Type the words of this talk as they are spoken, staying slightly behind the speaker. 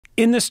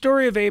In the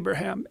story of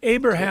Abraham,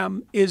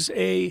 Abraham is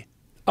a,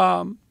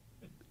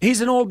 he's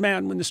an old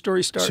man when the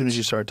story starts. As soon as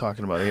you start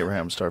talking about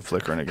Abraham, start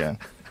flickering again.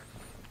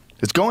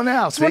 It's going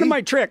now, It's one of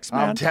my tricks,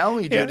 man. I'm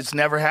telling you, dude, it's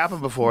never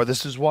happened before.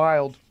 This is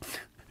wild.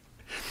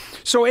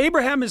 So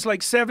Abraham is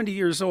like 70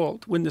 years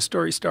old when the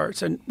story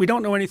starts, and we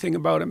don't know anything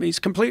about him. He's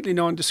completely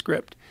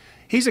nondescript.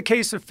 He's a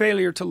case of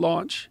failure to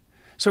launch.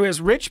 So he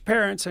has rich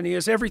parents, and he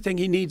has everything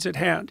he needs at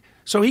hand.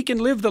 So he can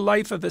live the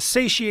life of a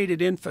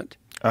satiated infant.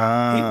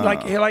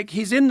 Like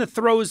he's in the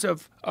throes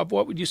of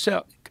what would you say,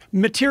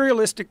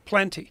 materialistic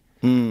plenty.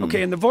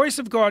 Okay, and the voice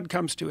of God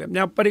comes to him.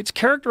 Now, but it's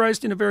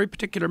characterized in a very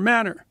particular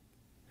manner.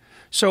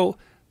 So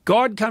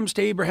God comes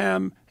to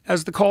Abraham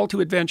as the call to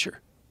adventure.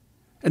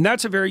 And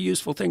that's a very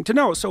useful thing to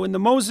know. So in the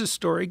Moses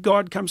story,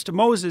 God comes to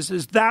Moses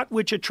as that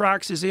which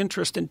attracts his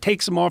interest and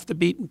takes him off the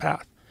beaten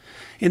path.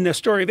 In the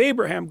story of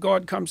Abraham,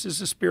 God comes as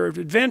a spirit of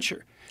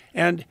adventure.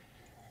 And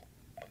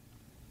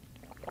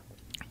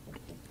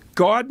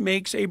God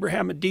makes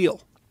Abraham a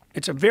deal.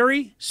 It's a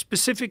very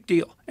specific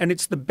deal, and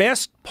it's the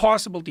best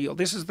possible deal.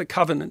 This is the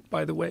covenant,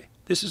 by the way.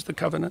 This is the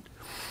covenant.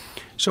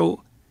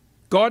 So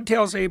God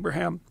tells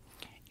Abraham,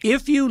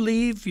 if you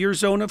leave your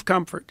zone of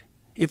comfort,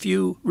 if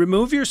you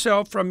remove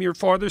yourself from your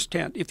father's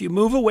tent, if you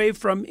move away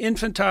from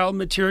infantile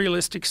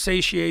materialistic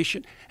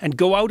satiation and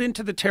go out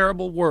into the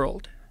terrible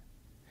world,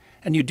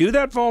 and you do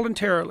that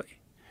voluntarily,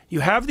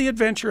 you have the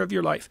adventure of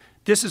your life,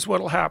 this is what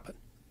will happen.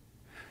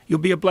 You'll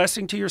be a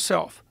blessing to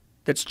yourself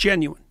that's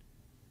genuine.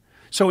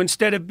 So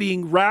instead of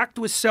being racked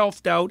with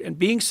self-doubt and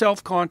being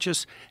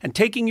self-conscious and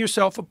taking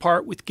yourself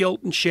apart with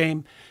guilt and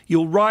shame,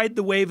 you'll ride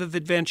the wave of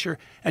adventure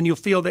and you'll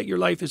feel that your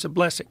life is a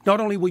blessing.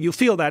 Not only will you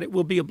feel that, it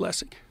will be a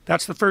blessing.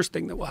 That's the first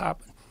thing that will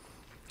happen.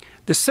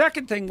 The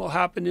second thing will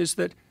happen is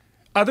that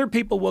other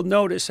people will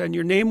notice and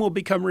your name will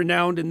become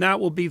renowned, and that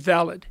will be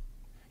valid.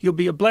 You'll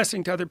be a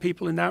blessing to other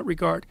people in that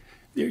regard.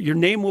 Your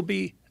name will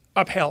be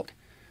upheld.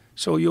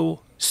 So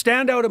you'll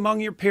stand out among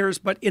your peers,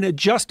 but in a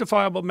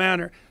justifiable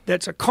manner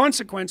that's a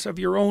consequence of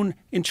your own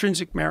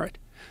intrinsic merit.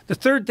 The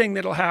third thing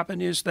that'll happen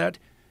is that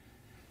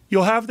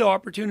you'll have the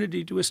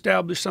opportunity to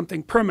establish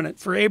something permanent.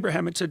 For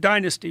Abraham, it's a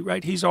dynasty,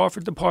 right? He's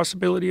offered the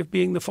possibility of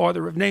being the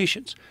father of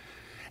nations.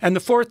 And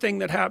the fourth thing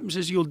that happens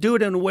is you'll do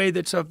it in a way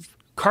that's of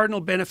cardinal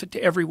benefit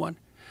to everyone.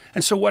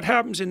 And so what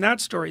happens in that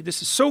story,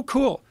 this is so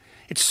cool,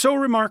 it's so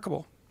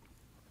remarkable.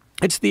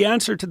 It's the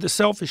answer to the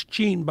selfish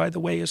gene, by the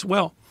way, as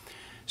well.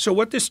 So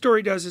what this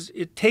story does is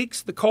it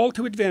takes the call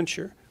to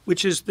adventure,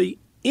 which is the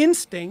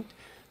instinct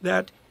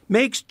that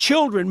makes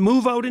children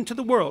move out into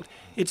the world.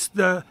 It's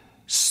the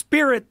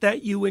spirit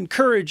that you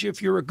encourage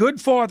if you're a good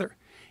father.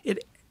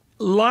 It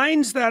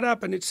lines that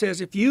up and it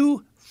says, if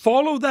you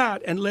follow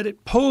that and let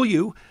it pull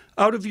you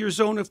out of your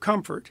zone of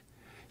comfort,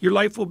 your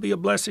life will be a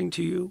blessing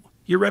to you.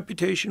 Your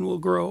reputation will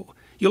grow.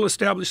 You'll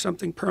establish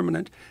something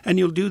permanent, and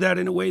you'll do that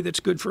in a way that's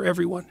good for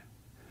everyone.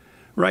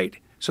 Right?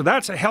 So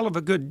that's a hell of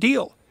a good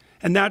deal.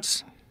 And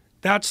that's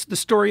the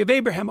story of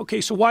Abraham. Okay,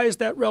 so why is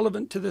that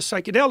relevant to the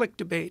psychedelic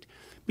debate?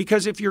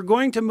 Because if you're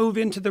going to move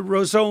into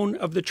the zone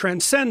of the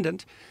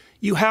transcendent,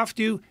 you have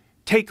to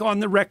take on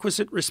the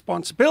requisite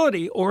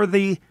responsibility, or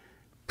the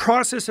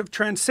process of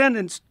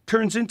transcendence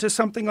turns into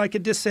something like a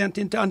descent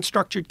into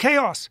unstructured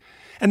chaos.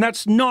 And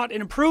that's not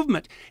an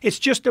improvement. It's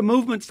just a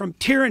movement from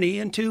tyranny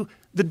into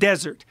the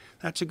desert.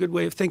 That's a good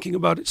way of thinking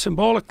about it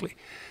symbolically.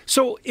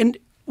 So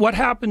what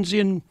happens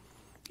in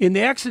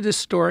the Exodus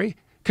story,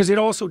 because it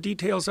also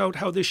details out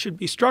how this should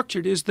be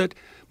structured, is that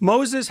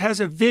Moses has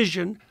a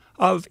vision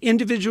of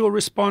individual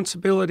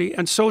responsibility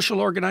and social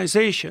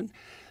organization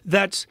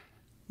that's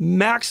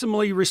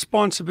maximally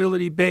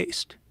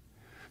responsibility-based.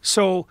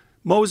 So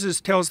Moses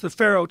tells the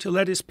Pharaoh to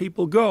let his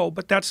people go,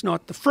 but that's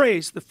not the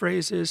phrase. The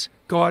phrase is,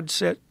 God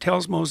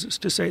tells Moses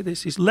to say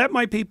this. He's, let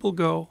my people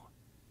go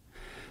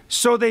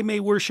so they may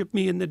worship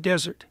me in the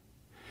desert.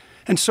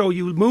 And so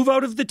you move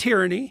out of the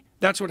tyranny.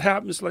 That's what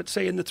happens, let's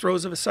say, in the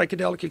throes of a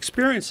psychedelic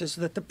experience, is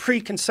that the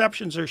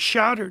preconceptions are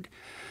shattered.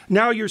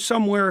 Now you're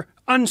somewhere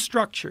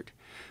unstructured.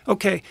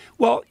 Okay,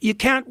 well, you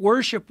can't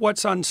worship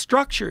what's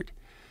unstructured.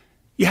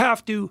 You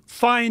have to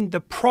find the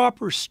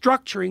proper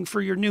structuring for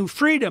your new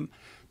freedom.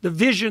 The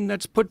vision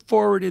that's put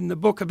forward in the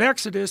book of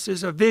Exodus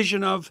is a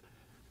vision of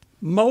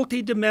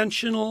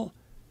multidimensional,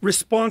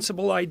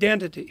 responsible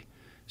identity.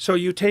 So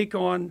you take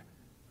on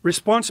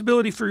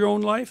responsibility for your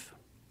own life.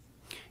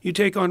 You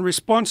take on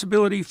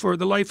responsibility for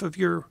the life of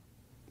your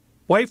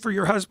wife or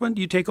your husband.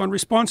 You take on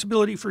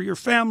responsibility for your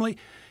family.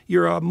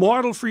 You're a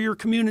model for your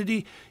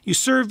community. You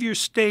serve your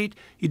state.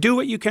 You do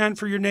what you can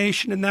for your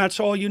nation, and that's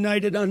all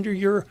united under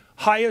your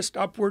highest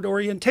upward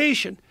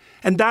orientation.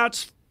 And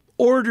that's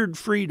ordered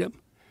freedom.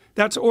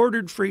 That's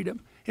ordered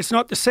freedom. It's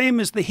not the same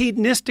as the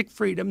hedonistic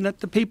freedom that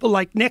the people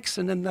like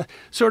Nixon and the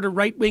sort of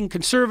right-wing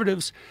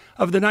conservatives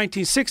of the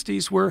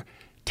 1960s were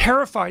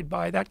terrified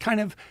by, that kind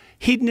of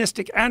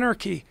hedonistic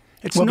anarchy.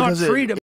 It's not freedom.